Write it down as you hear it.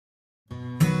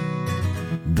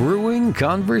Brewing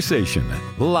Conversation,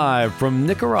 live from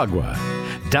Nicaragua.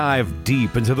 Dive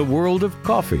deep into the world of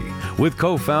coffee with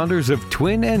co-founders of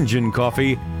Twin Engine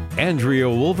Coffee, Andrea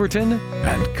Wolverton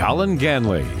and Colin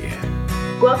Ganley.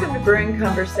 Welcome to Brewing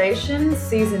Conversation,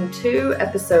 Season 2,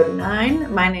 Episode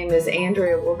 9. My name is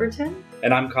Andrea Wolverton.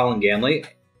 And I'm Colin Ganley.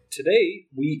 Today,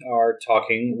 we are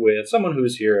talking with someone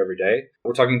who's here every day.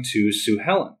 We're talking to Sue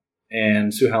Helen.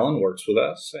 And Sue Helen works with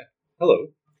us. Hello.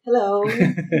 Hello.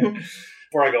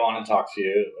 Before I go on and talk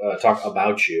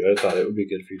about you, I thought it would be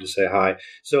good for you to say hi.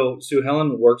 So Sue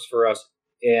Helen works for us,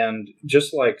 and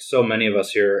just like so many of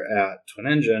us here at Twin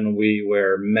Engine, we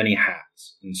wear many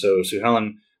hats. And so Sue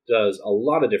Helen does a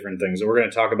lot of different things, and we're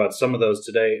going to talk about some of those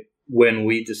today when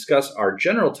we discuss our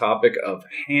general topic of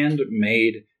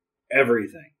handmade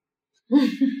everything.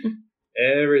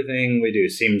 Everything we do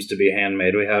seems to be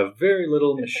handmade. We have very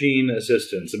little machine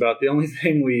assistance. About the only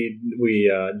thing we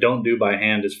don't do by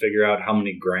hand is figure out how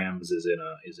many grams is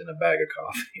in a bag of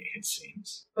coffee. It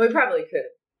seems We probably could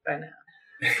by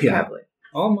now. Yeah, probably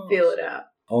almost feel it out.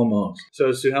 Almost.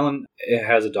 So Sue Helen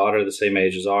has a daughter the same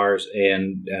age as ours,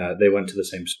 and they went to the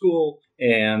same school,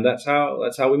 and that's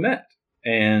how we met.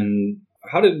 And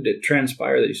how did it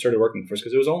transpire that you started working for us?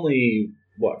 Because it was only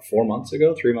 3 months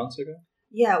ago.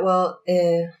 Yeah, well,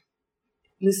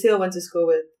 Lucille went to school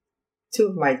with two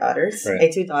of my daughters, right.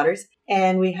 Two daughters,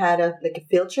 and we had a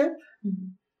field trip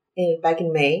back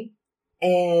in May,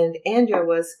 and Andrea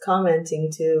was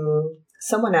commenting to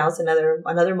someone else,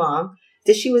 another mom,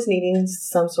 that she was needing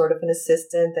some sort of an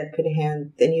assistant that could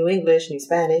hand the new English, new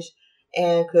Spanish,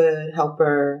 and could help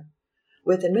her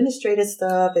with administrative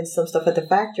stuff and some stuff at the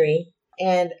factory,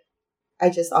 and I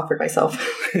just offered myself,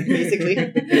 basically.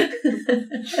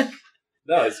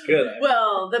 No, it's good.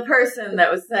 Well, the person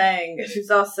that was saying, she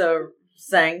was also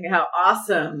saying how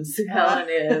awesome Sue Helen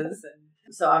is.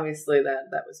 And so obviously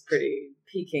that was pretty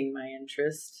piquing my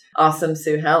interest. Awesome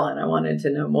Sue Helen. I wanted to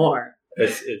know more.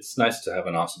 It's nice to have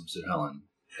an awesome Sue Helen.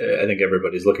 I think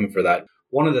everybody's looking for that.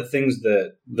 One of the things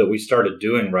that we started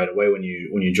doing right away when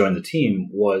you joined the team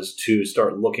was to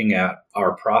start looking at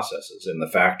our processes in the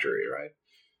factory, right?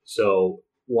 So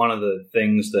one of the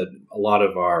things that a lot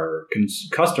of our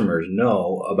customers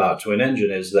know about Twin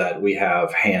Engine is that we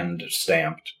have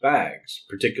hand-stamped bags,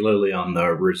 particularly on the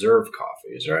reserve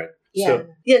coffees, right? Yeah. So,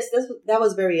 yes, that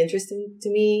was very interesting to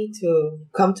me, to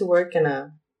come to work in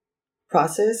a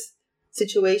process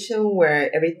situation where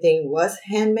everything was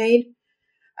handmade.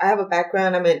 I have a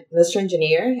background, I'm an industrial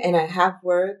engineer, and I have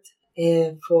worked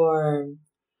for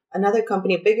another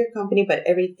company, a bigger company, but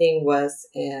everything was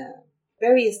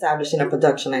very established in a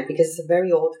production line because it's a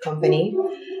very old company.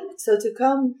 So to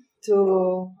come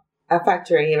to a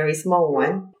factory, a very small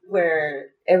one, where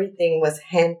everything was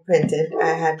hand printed,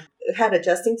 I had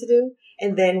adjusting to do.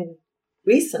 And then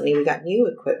recently we got new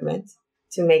equipment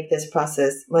to make this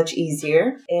process much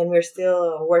easier. And we're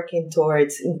still working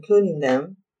towards including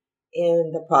them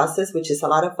in the process, which is a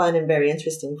lot of fun and very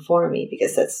interesting for me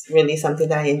because that's really something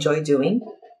that I enjoy doing.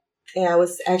 And I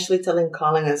was actually telling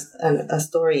Colin a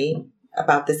story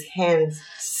about this hand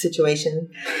situation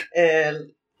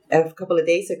a couple of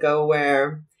days ago,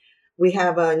 where we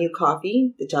have a new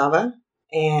coffee, the Java,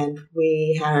 and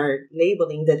we are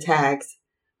labeling the tags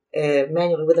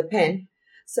manually with a pen.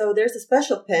 So there's a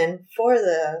special pen for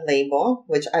the label,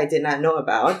 which I did not know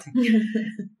about.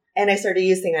 And I started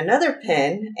using another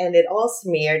pen, and it all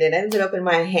smeared. It ended up in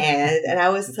my hand, and I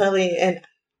was telling, and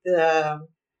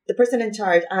the person in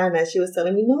charge, Anna, she was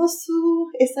telling me, "No,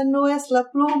 Sue, esa no es la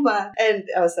pluma." And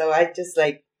so I just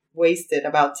wasted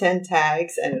about 10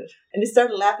 tags and I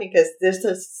started laughing because there's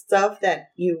the stuff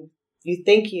that you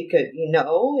think you could,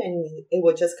 and it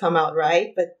would just come out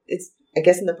right. But it's, I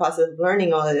guess, in the process of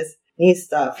learning all of this new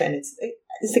stuff, and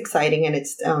it's exciting and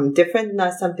it's different,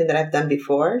 not something that I've done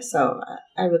before. So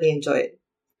I really enjoy it.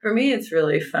 For me, it's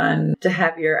really fun to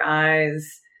have your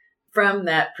eyes from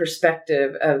that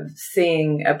perspective of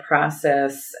seeing a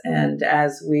process, and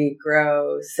as we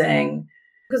grow, saying,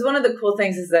 because one of the cool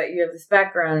things is that you have this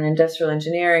background in industrial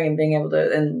engineering and being able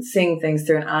to, and seeing things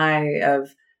through an eye of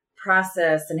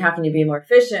process and how can you be more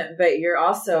efficient, but you're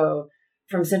also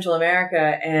from Central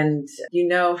America and you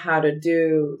know how to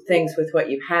do things with what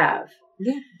you have.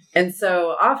 Yeah. And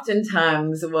so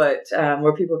oftentimes where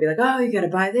people be like, "Oh, you got to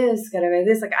buy this, got to buy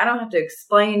this." Like, I don't have to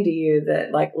explain to you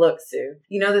that, look, Sue,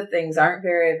 that things aren't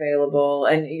very available,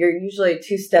 and you're usually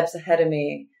 2 steps ahead of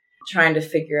me trying to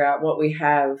figure out what we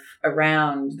have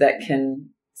around that can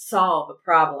solve a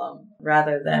problem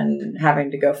rather than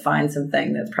having to go find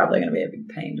something that's probably going to be a big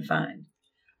pain to find.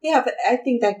 Yeah, but I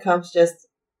think that comes just,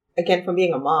 again, from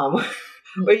being a mom,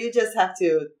 where you just have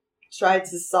to try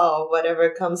to solve whatever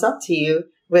comes up to you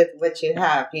with what you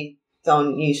have. You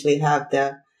don't usually have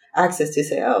the access to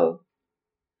say, oh,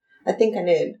 I think I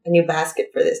need a new basket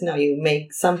for this. No, you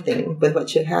make something with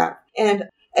what you have. And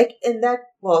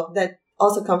that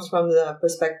also comes from the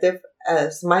perspective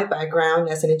as my background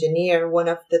as an engineer. One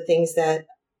of the things that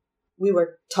we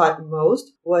were taught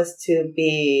most was to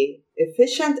be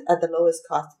efficient at the lowest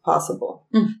cost possible.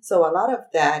 So a lot of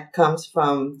that comes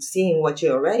from seeing what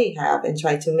you already have and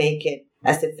try to make it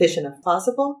as efficient as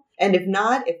possible. And if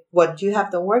not, if what you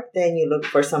have don't work, then you look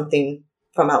for something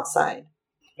from outside.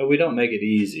 But we don't make it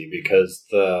easy because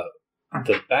the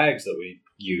bags that we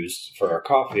use for our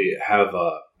coffee have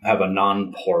a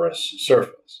non-porous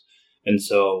surface. And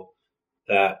so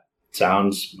that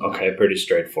sounds okay, pretty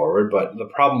straightforward, but the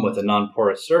problem with a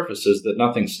non-porous surface is that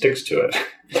nothing sticks to it.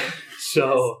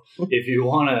 So if you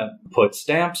want to put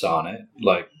stamps on it,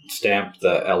 like stamp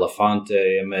the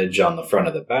Elefante image on the front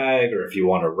of the bag, or if you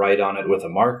want to write on it with a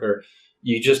marker,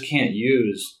 you just can't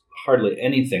use hardly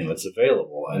anything that's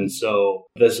available. And so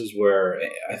this is where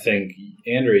I think,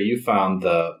 Andrea, you found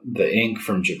the ink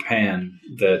from Japan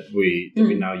that we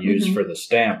now use for the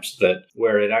stamps, that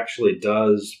where it actually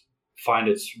does find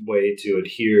its way to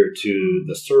adhere to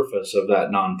the surface of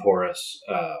that non-porous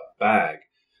bag,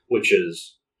 which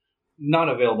is not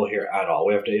available here at all.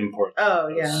 We have to import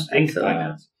ink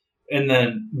pads. And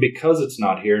then because it's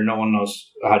not here, no one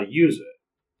knows how to use it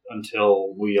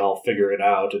until we all figure it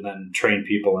out and then train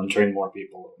people and train more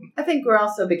people. I think we're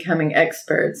also becoming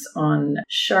experts on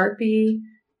Sharpie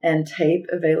and tape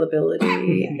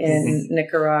availability in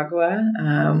Nicaragua.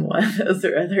 Those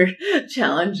are other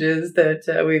challenges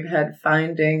that we've had,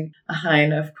 finding a high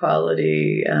enough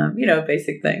quality,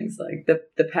 basic things like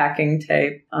the packing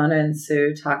tape. Anna and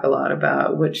Sue talk a lot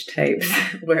about which tapes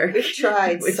work. We've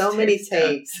tried so many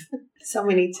tapes. So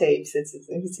many tapes.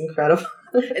 It's incredible.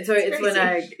 It's when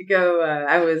I go,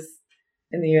 I was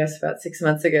in the U.S. about 6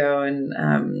 months ago, and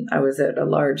I was at a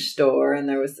large store, and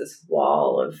there was this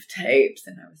wall of tapes,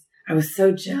 and I was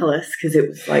so jealous because it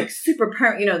was like super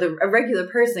permanent. A regular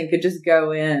person could just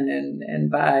go in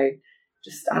and buy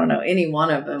just, I don't know, any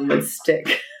one of them would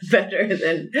stick better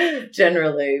than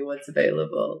generally what's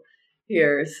available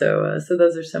here. So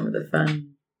those are some of the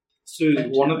fun. So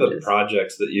one of the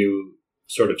projects that you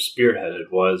sort of spearheaded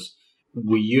was,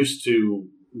 we used to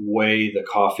weigh the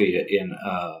coffee in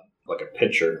like a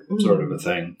pitcher sort of a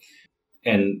thing.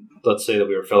 And let's say that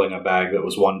we were filling a bag that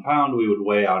was 1 pound, we would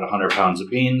weigh out 100 pounds of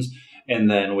beans, and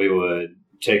then we would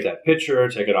take that pitcher,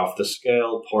 take it off the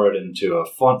scale, pour it into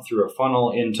through a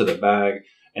funnel into the bag,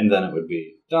 and then it would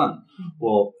be done.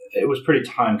 Well, it was pretty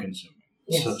time consuming.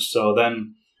 Yes. So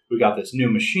then we got this new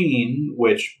machine,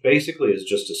 which basically is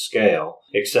just a scale,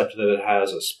 except that it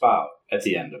has a spout at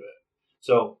the end of it.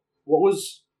 So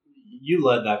you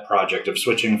led that project of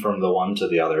switching from the one to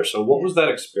the other. So what was that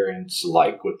experience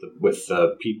like with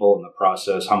the people and the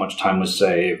process? How much time was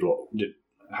saved?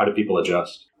 How did people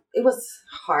adjust? It was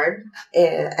hard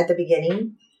at the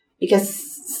beginning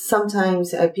because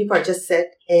sometimes people are just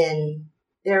set and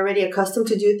they're already accustomed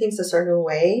to do things a certain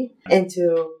way, and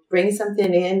to bring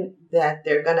something in that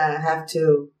they're going to have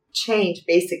to change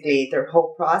basically their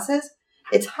whole process.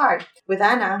 It's hard. With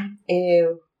Anna,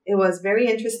 it was very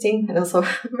interesting and also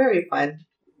very fun.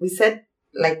 We set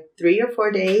like 3 or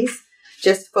 4 days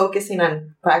just focusing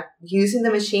on using the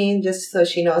machine just so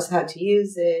she knows how to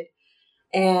use it.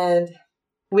 And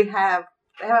we have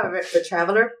the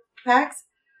traveler packs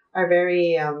are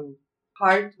very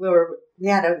hard. We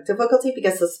had a difficulty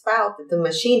because the spout that the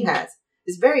machine has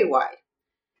is very wide,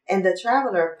 and the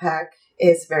traveler pack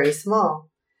is very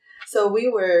small. So we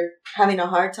were having a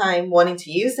hard time wanting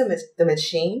to use the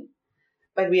machine,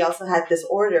 but we also had this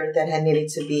order that had needed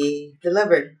to be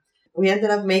delivered. We ended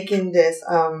up making this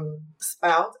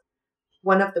spout,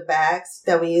 one of the bags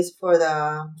that we use for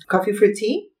the coffee fruit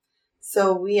tea.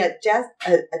 So we had just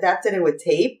adapted it with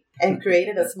tape and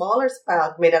created a smaller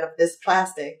spout made out of this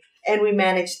plastic, and we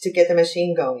managed to get the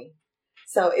machine going.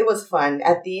 So it was fun.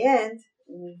 At the end,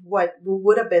 what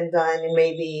would have been done in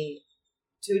maybe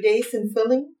 2 days in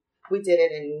filling, we did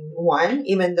it in 1,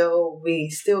 even though we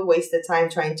still wasted time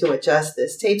trying to adjust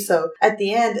this tape. So at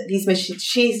the end, these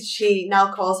machines, she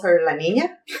now calls her La Niña.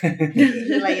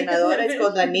 La llenadora, it's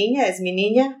called La Niña, es mi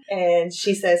niña. And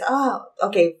she says,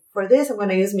 okay, for this, I'm going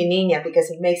to use mi niña because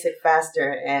it makes it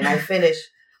faster. And I finish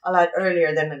a lot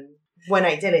earlier than when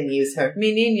I didn't use her.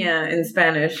 Mi niña in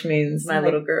Spanish means my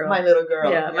little girl. My little girl.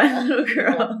 Yeah, my little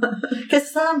girl. Because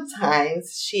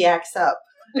sometimes she acts up.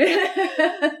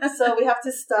 So we have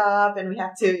to stop and we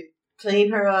have to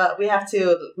clean her up. We have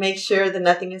to make sure that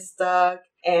nothing is stuck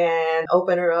and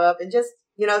open her up and just,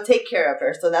 take care of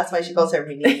her. So that's why she calls her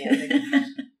Minina.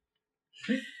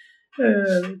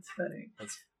 That's funny.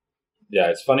 Yeah,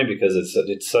 it's funny because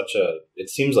it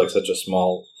seems like such a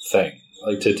small thing.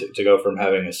 Like to go from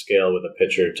having a scale with a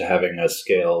pitcher to having a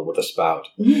scale with a spout.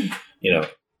 Mm-hmm.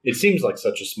 It seems like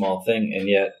such a small thing, and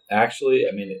yet actually,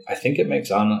 I think it makes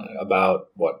on about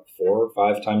 4 or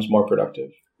 5 times more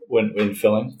productive when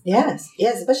filling. Yes,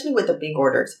 especially with the big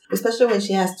orders, especially when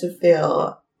she has to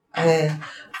fill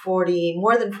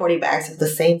more than 40 bags of the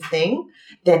same thing,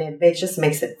 then it just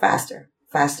makes it faster.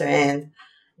 And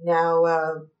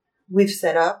now we've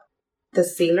set up the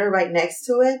sealer right next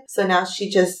to it, so now she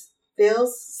just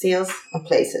fills, seals, and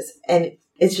places, and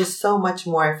it's just so much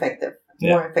more effective.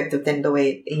 More effective than the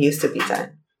way it used to be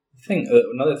done.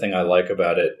 Another thing I like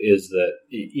about it is that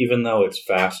even though it's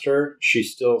faster, she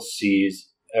still sees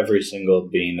every single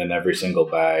bean in every single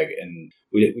bag, and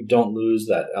we don't lose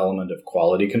that element of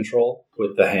quality control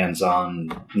with the hands-on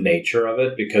nature of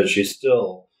it, because she's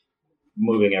still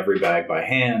moving every bag by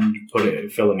hand,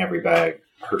 filling every bag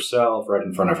herself right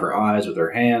in front of her eyes with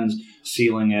her hands,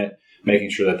 sealing it,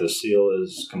 making sure that the seal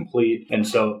is complete. And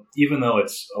so even though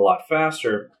it's a lot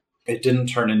faster, it didn't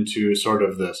turn into sort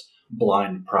of this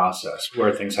blind process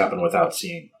where things happen without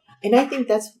seeing. And I think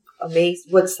that's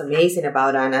what's amazing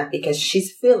about Anna, because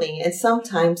she's filling, and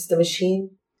sometimes the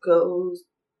machine goes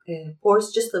and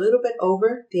pours just a little bit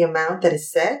over the amount that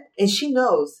is set, and she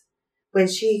knows when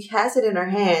she has it in her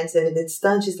hands and it's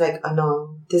done, she's like, oh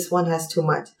no, this one has too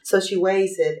much. So she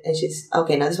weighs it and she's,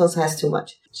 okay, now this one has too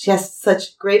much. She has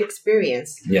such great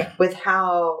experience with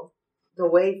how the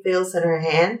weight feels in her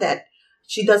hand that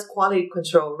she does quality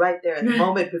control right there at the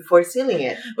moment before sealing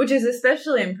it. Which is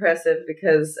especially impressive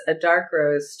because a dark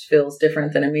roast feels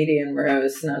different than a medium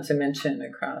roast, not to mention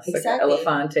across like an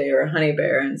Elefante or a Honey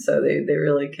Bear. And so they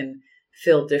really can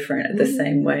feel different at the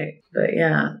same weight. But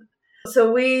yeah.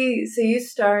 So you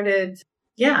started,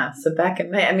 so back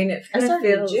in May. It kind of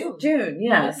feels June.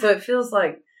 Yeah. So it feels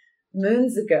like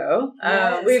moons ago.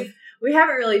 Yes. We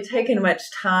haven't really taken much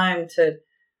time to,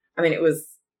 it was,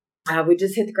 we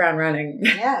just hit the ground running,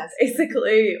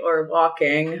 basically, or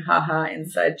walking,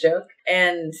 inside joke.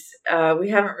 And we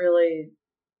haven't really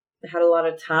had a lot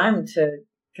of time to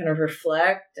kind of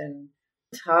reflect and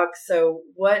talk. So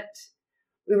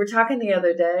we were talking the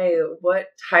other day, what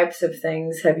types of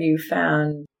things have you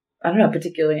found,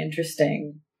 particularly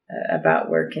interesting about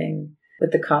working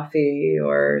with the coffee,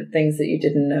 or things that you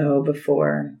didn't know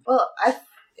before? Well, I've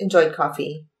enjoyed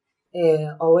coffee.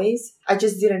 Always. I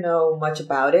just didn't know much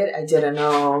about it. I didn't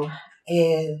know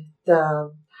I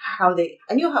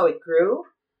knew how it grew,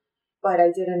 but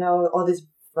I didn't know all these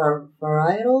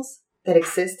varietals that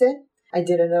existed. I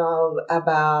didn't know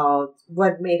about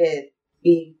what made it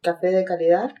be café de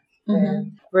calidad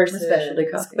versus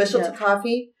specialty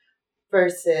coffee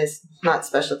versus not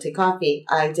specialty coffee.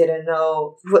 I didn't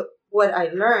know what I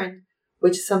learned,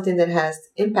 which is something that has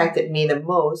impacted me the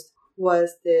most,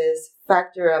 was this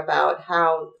factor about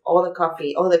how all the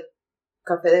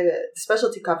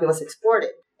specialty coffee was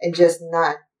exported and just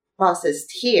not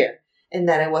processed here, and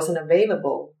that it wasn't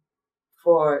available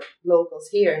for locals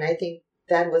here. And I think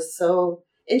that was so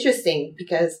interesting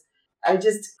because I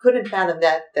just couldn't fathom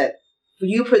that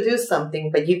you produce something,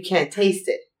 but you can't taste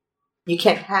it. You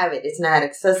can't have it. It's not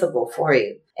accessible for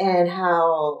you. And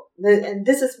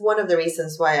this is one of the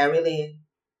reasons why I really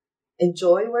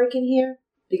enjoy working here,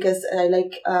 because I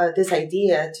like this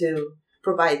idea to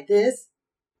provide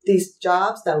these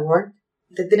jobs that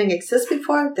didn't exist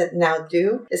before, that now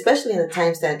do, especially in the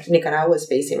times that Nicaragua is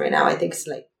facing right now. I think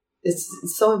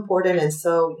it's so important and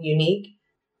so unique.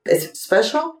 It's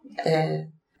special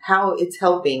how it's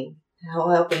helping,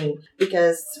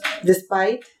 because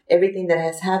despite everything that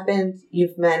has happened,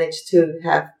 you've managed to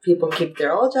have people keep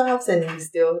their old jobs and you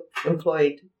still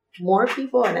employed more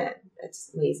people, and it's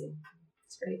amazing.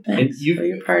 It's great. Thanks.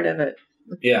 You're part of it.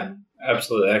 Yeah,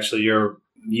 absolutely. Actually,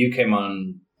 you came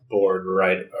on board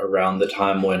right around the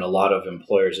time when a lot of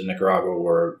employers in Nicaragua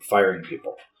were firing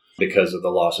people because of the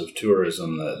loss of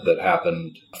tourism that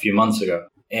happened a few months ago.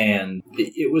 And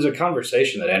it was a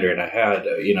conversation that Andrea and I had,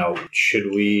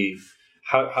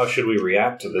 how should we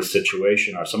react to this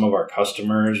situation? Some of our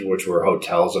customers, which were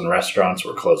hotels and restaurants,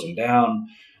 were closing down.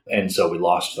 And so we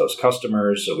lost those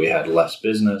customers. So we had less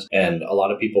business. And a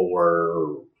lot of people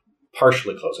were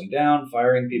partially closing down,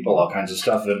 firing people, all kinds of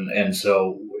stuff. And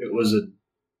so it was a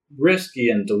risky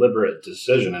and deliberate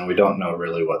decision. And we don't know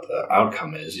really what the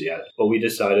outcome is yet. But we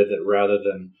decided that rather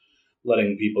than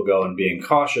letting people go and being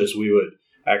cautious, we would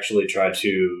actually try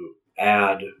to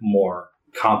add more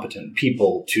competent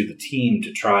people to the team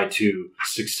to try to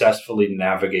successfully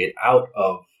navigate out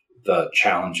of the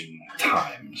challenging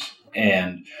times.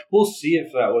 And we'll see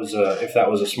if that was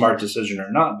a smart decision or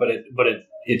not. But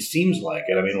it seems like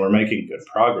it. I mean, we're making good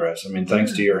progress. I mean,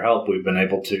 thanks to your help, we've been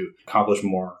able to accomplish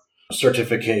more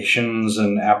certifications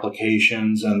and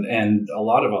applications and a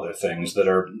lot of other things that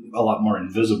are a lot more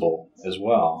invisible as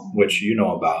well, which you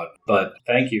know about. But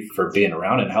thank you for being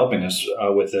around and helping us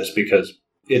with this, because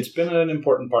it's been an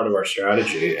important part of our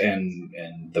strategy, and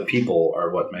the people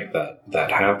are what make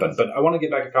that happen. But I want to get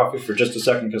back to coffee for just a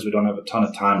second because we don't have a ton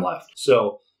of time left.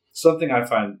 So something I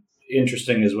find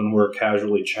interesting is when we're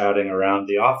casually chatting around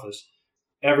the office,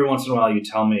 every once in a while you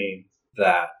tell me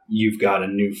that you've got a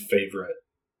new favorite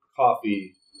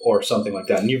coffee or something like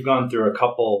that. And you've gone through a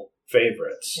couple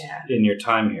favorites in your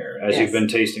time here as you've been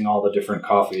tasting all the different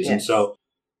coffees. And so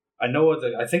I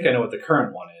think I know what the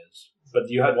current one is, but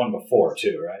you had one before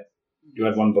too, right? You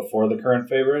had one before the current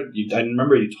favorite? I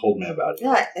remember you told me about it.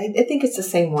 Yeah, I think it's the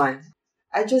same one.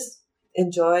 I just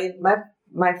enjoyed,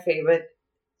 my favorite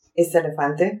is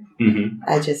Elefante. Mm-hmm.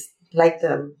 I just like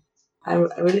I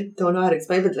really don't know how to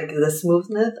explain it, like the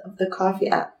smoothness of the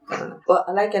coffee. I don't know. Well,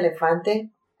 I like Elefante.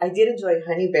 I did enjoy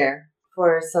Honey Bear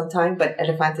for some time, but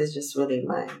Elefante is just really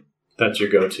That's your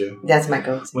go-to? That's my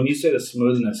go-to. When you say the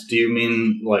smoothness, do you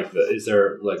mean is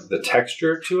there like the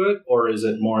texture to it, or is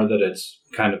it more that it's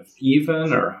kind of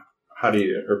even, or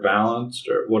or balanced,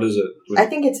 or what is it? I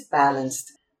think it's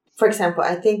balanced. For example,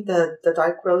 I think the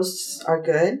dark roasts are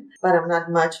good, but I'm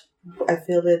not much. I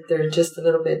feel that they're just a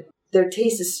little bit, their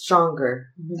taste is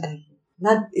stronger. Mm-hmm.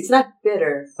 It's not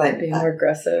bitter, but being more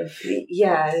aggressive.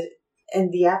 Yeah,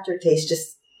 and the aftertaste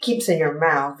just keeps in your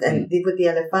mouth, and with the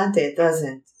Elefante, it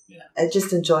doesn't. Yeah. I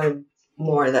just enjoy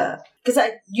more because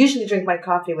I usually drink my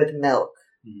coffee with milk.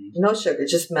 Mm-hmm. No sugar,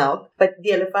 just milk. But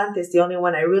the Elefante is the only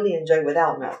one I really enjoy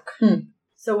without milk.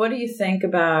 So what do you think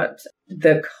about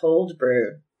the cold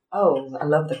brew? Oh, I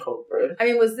love the cold brew. I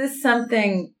mean, was this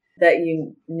something that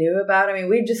you knew about? I mean,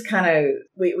 we just kind of,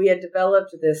 we had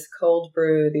developed these cold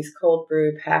brew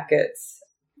packets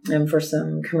for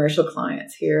some commercial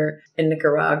clients here in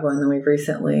Nicaragua, and then we've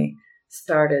recently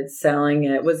started selling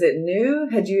it. Was it new?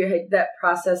 Had that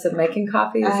process of making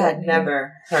coffee? I had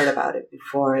never heard about it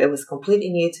before. It was completely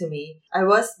new to me. I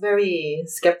was very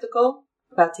skeptical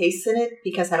about tasting it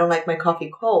because I don't like my coffee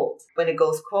cold. When it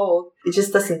goes cold, it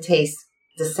just doesn't taste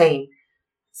the same.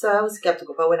 So I was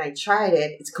skeptical, but when I tried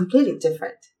it, it's completely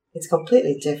different.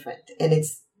 And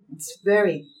it's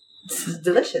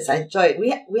delicious. I enjoy it.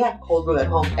 We have cold brew at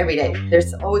home every day.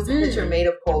 There's always a pitcher made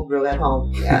of cold brew at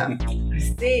home. Yeah.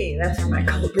 See, that's where my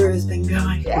cold brew has been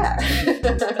going. Yeah.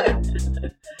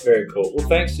 Very cool. Well,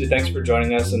 thanks, Sue. Thanks for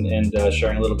joining us and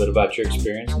sharing a little bit about your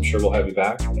experience. I'm sure we'll have you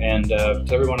back. And to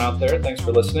everyone out there, thanks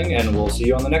for listening, and we'll see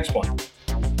you on the next one.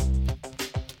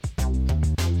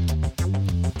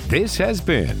 This has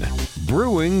been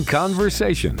Brewing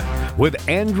Conversation with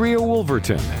Andrea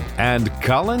Wolverton and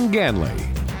Colin Ganley.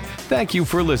 Thank you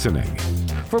for listening.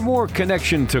 For more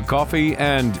connection to coffee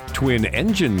and Twin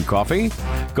Engine Coffee,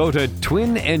 go to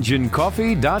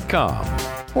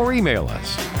twinenginecoffee.com or email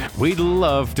us. We'd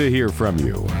love to hear from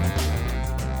you.